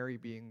 Mary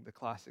being the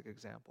classic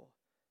example,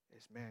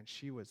 is, man,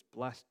 she was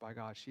blessed by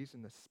God. She's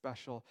in this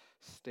special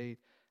state.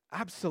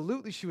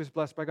 Absolutely, she was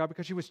blessed by God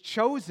because she was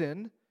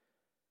chosen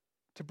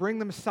to bring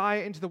the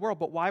Messiah into the world.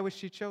 But why was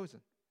she chosen?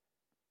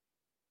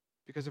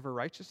 Because of her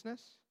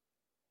righteousness?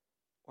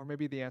 Or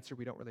maybe the answer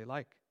we don't really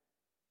like.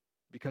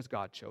 Because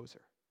God chose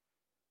her.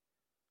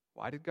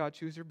 Why did God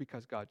choose her?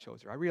 Because God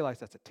chose her. I realize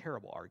that's a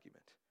terrible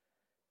argument.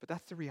 But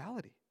that's the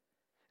reality.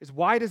 Is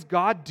why does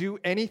God do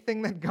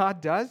anything that God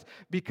does?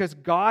 Because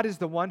God is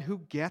the one who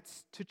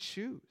gets to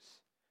choose.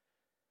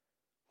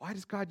 Why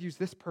does God use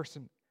this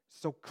person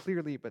so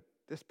clearly, but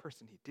this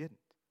person he didn't?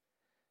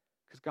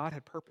 Because God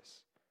had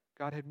purpose.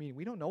 God had meaning.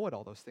 We don't know what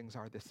all those things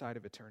are this side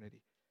of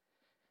eternity.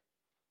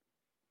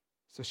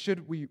 So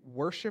should we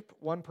worship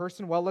one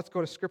person? Well, let's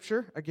go to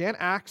Scripture. Again,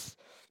 Acts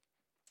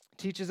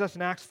teaches us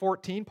in Acts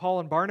 14, Paul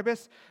and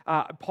Barnabas.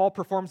 Paul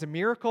performs a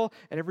miracle,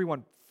 and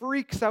everyone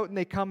freaks out, and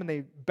they come and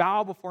they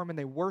bow before him, and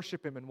they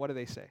worship him, and what do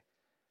they say?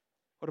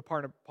 What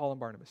do Paul and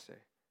Barnabas say?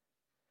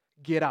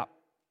 Get up.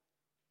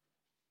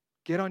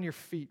 Get on your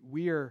feet.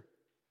 We're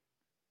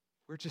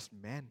just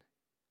men.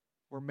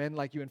 We're men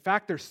like you. In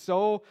fact, they're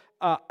so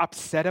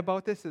upset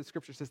about this that the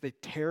scripture says they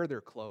tear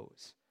their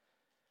clothes.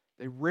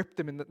 They rip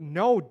them.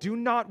 No, do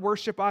not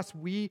worship us.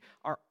 We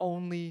are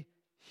only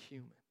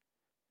human.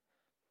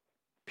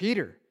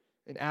 Peter,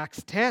 in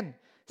Acts 10,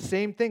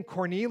 same thing.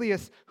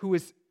 Cornelius, who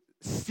is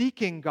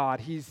seeking God.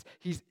 He's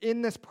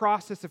in this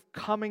process of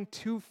coming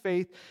to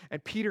faith,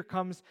 and Peter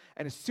comes,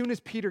 and as soon as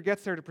Peter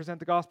gets there to present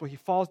the gospel, he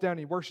falls down and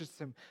he worships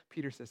him.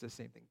 Peter says the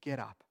same thing. Get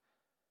up.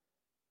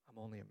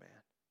 I'm only a man.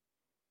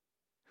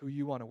 Who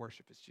you want to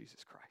worship is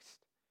Jesus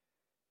Christ.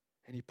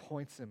 And he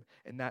points him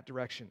in that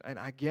direction. And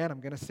again, I'm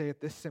going to say it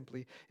this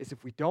simply, is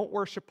if we don't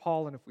worship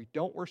Paul and if we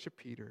don't worship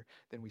Peter,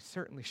 then we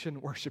certainly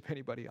shouldn't worship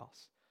anybody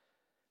else.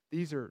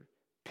 These are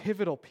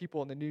pivotal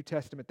people in the New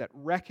Testament that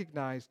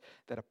recognize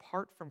that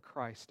apart from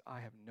Christ,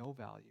 I have no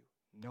value,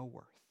 no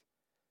worth.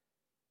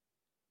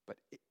 But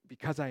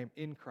because I am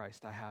in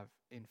Christ, I have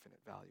infinite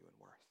value and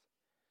worth.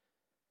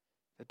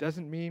 That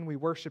doesn't mean we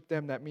worship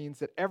them. That means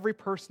that every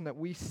person that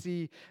we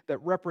see that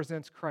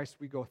represents Christ,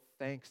 we go,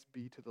 thanks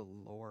be to the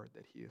Lord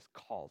that he has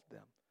called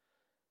them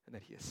and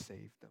that he has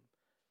saved them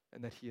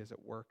and that he is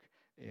at work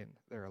in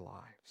their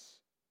lives.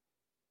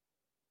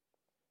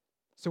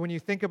 So when you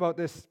think about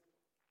this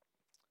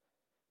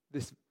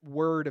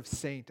word of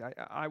saint,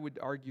 I would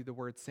argue the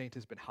word saint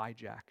has been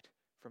hijacked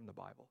from the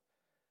Bible.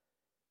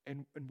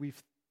 And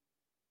we've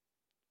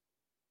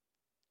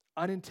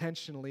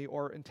unintentionally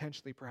or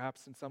intentionally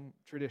perhaps in some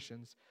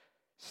traditions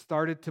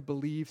started to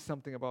believe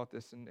something about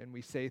this, and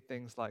we say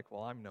things like,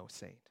 well, I'm no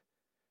saint.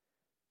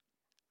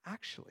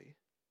 Actually,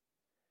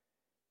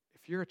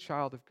 if you're a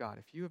child of God,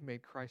 if you have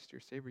made Christ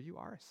your Savior, you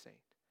are a saint.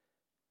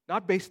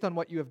 Not based on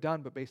what you have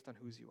done, but based on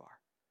whose you are.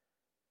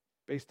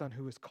 Based on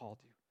who has called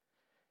you.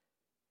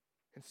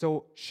 And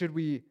so should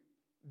we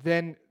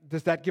then,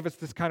 does that give us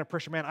this kind of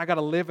pressure? Man, I got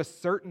to live a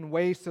certain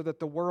way so that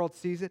the world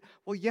sees it?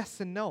 Well, yes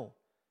and no.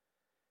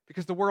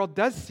 Because the world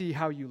does see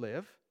how you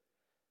live.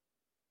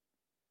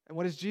 And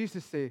what does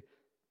Jesus say?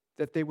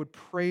 That they would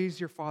praise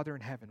your Father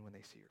in heaven when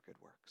they see your good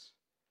works.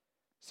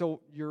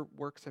 So your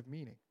works have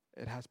meaning.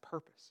 It has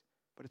purpose.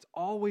 But it's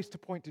always to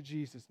point to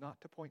Jesus,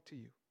 not to point to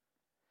you.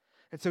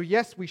 And so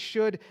yes, we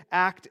should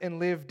act and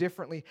live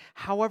differently.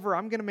 However,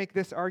 I'm going to make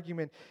this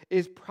argument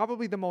is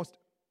probably the most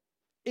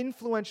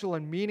influential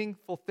and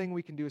meaningful thing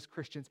we can do as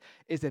Christians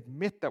is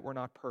admit that we're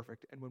not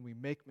perfect. And when we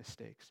make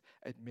mistakes,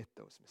 admit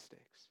those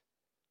mistakes.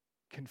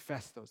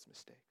 Confess those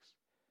mistakes.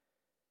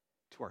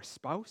 To our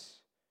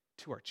spouse,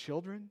 to our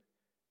children,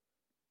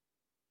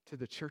 to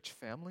the church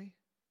family.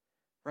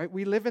 Right?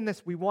 We live in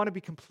this, we want to be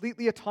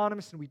completely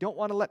autonomous and we don't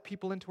want to let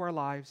people into our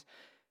lives.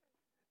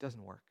 It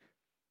doesn't work.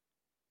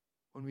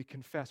 When we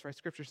confess, right?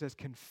 Scripture says,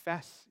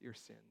 confess your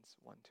sins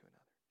one to another.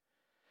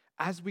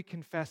 As we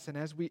confess and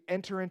as we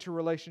enter into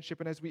relationship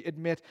and as we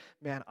admit,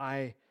 man,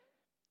 I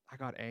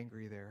got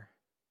angry there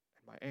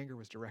and my anger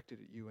was directed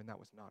at you and that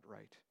was not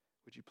right.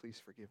 Would you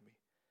please forgive me?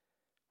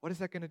 What is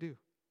that going to do?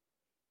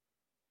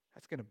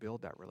 That's going to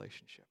build that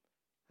relationship.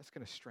 That's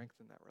going to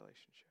strengthen that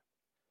relationship.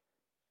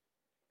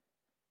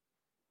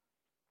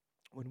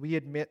 When we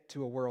admit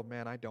to a world,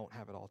 man, I don't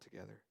have it all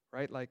together,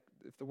 right? Like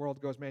if the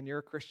world goes, man, you're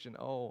a Christian,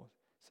 oh,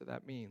 so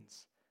that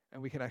means.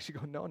 And we can actually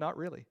go, no, not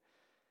really,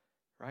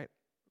 right?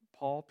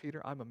 Paul,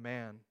 Peter, I'm a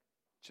man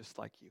just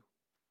like you.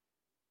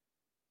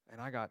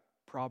 And I got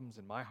problems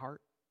in my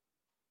heart.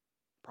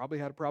 Probably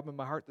had a problem in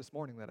my heart this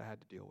morning that I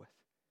had to deal with.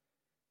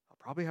 I'll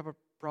probably have a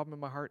problem in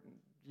my heart,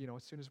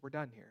 as soon as we're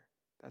done here.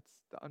 That's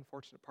the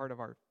unfortunate part of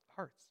our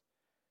hearts.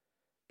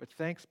 But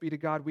thanks be to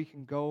God, we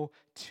can go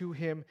to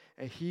him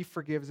and he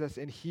forgives us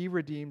and he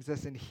redeems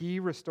us and he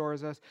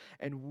restores us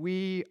and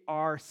we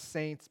are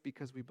saints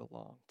because we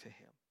belong to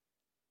him.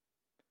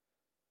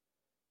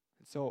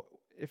 And so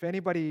if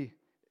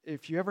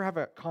you ever have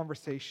a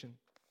conversation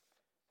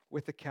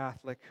with a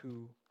Catholic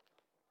who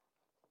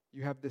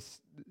you have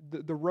this,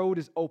 the road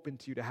is open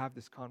to you to have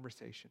this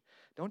conversation.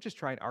 Don't just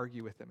try and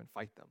argue with them and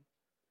fight them.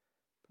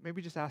 But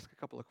maybe just ask a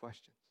couple of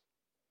questions.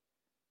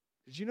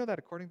 Did you know that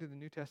according to the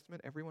New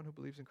Testament, everyone who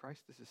believes in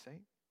Christ is a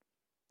saint?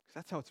 Because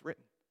that's how it's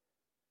written.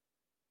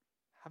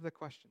 Have that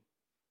question.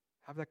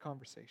 Have that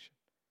conversation.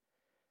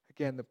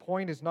 Again, the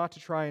point is not to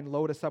try and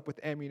load us up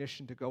with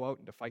ammunition to go out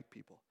and to fight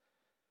people.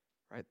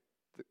 Right?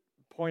 The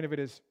point of it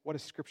is, what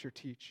does Scripture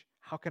teach?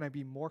 How can I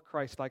be more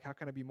Christ-like? How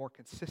can I be more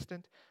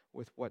consistent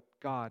with what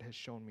God has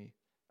shown me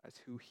as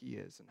who he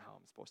is and how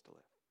I'm supposed to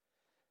live?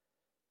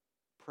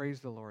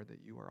 Praise the Lord that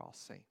you are all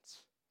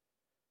saints,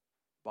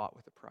 bought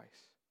with a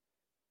price,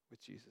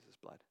 with Jesus'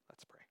 blood.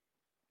 Let's pray.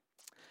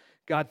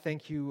 God,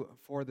 thank you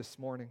for this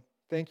morning.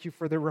 Thank you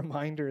for the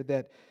reminder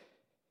that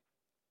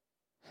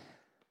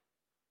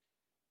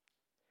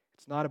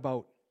it's not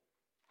about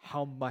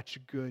how much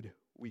good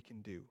we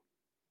can do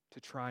to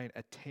try and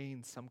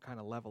attain some kind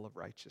of level of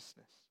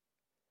righteousness.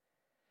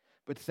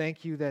 But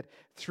thank you that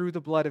through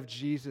the blood of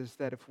Jesus,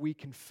 that if we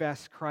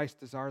confess Christ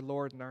as our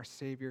Lord and our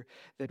Savior,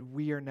 that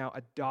we are now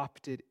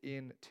adopted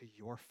into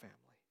your family.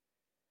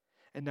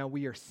 And now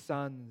we are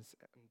sons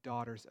and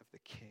daughters of the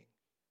King.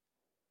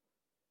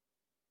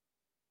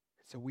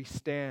 So we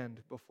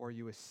stand before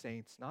you as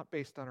saints, not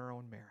based on our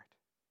own merit,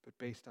 but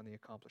based on the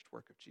accomplished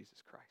work of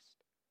Jesus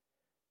Christ.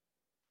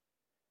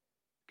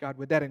 God,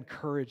 would that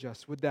encourage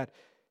us? Would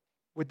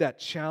that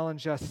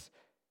challenge us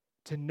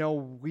to know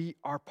we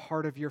are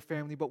part of your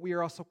family, but we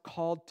are also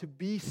called to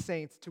be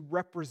saints, to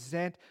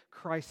represent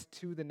Christ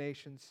to the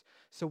nations.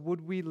 So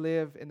would we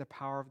live in the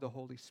power of the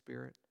Holy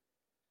Spirit?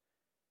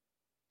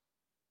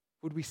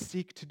 Would we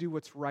seek to do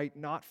what's right,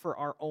 not for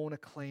our own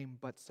acclaim,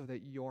 but so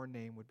that your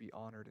name would be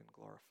honored and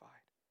glorified?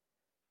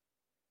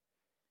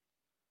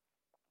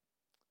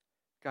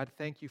 God,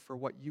 thank you for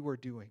what you are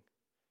doing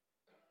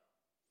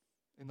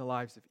in the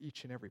lives of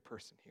each and every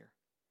person here,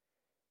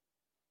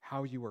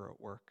 how you are at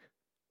work.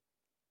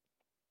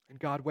 And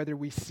God, whether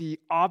we see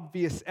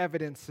obvious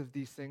evidence of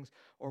these things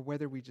or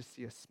whether we just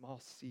see a small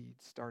seed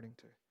starting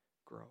to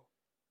grow,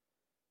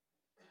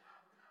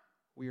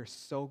 we are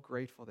so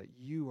grateful that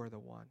you are the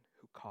one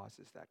who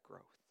causes that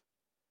growth.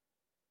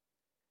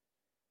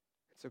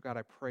 And so, God,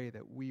 I pray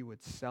that we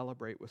would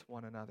celebrate with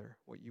one another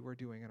what you are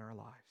doing in our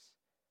lives.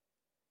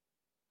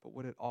 But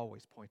would it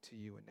always point to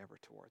you and never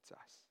towards us?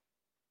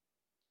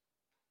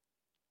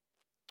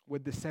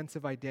 Would the sense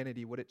of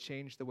identity, would it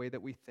change the way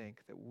that we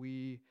think, that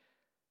we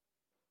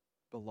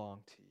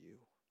belong to you,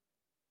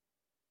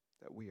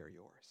 that we are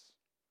yours?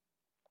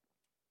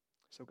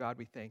 So God,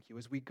 we thank you.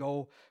 As we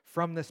go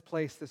from this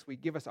place this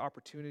week, give us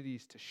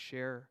opportunities to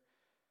share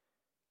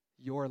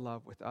your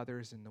love with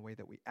others in the way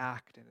that we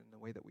act and in the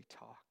way that we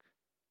talk.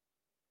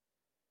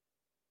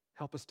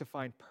 Help us to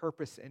find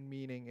purpose and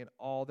meaning in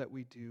all that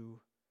we do,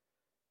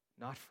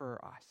 not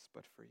for us,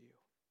 but for you.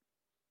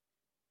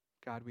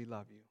 God, we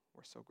love you.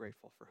 We're so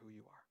grateful for who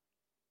you are.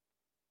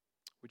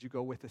 Would you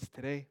go with us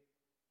today?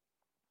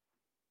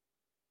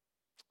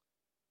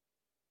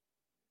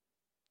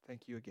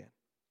 Thank you again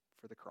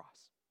for the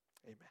cross.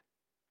 Amen.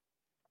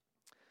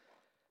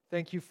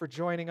 Thank you for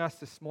joining us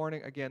this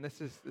morning. Again, this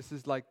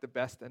is like the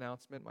best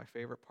announcement, my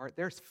favorite part.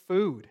 There's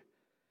food.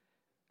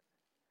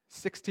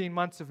 16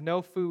 months of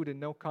no food and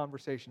no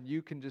conversation.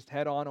 You can just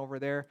head on over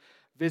there,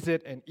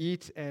 visit and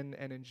eat and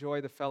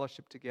enjoy the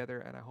fellowship together.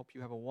 And I hope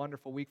you have a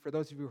wonderful week. For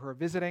those of you who are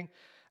visiting,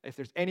 if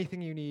there's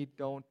anything you need,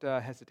 don't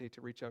hesitate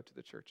to reach out to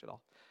the church at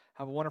all.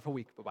 Have a wonderful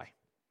week. Bye-bye.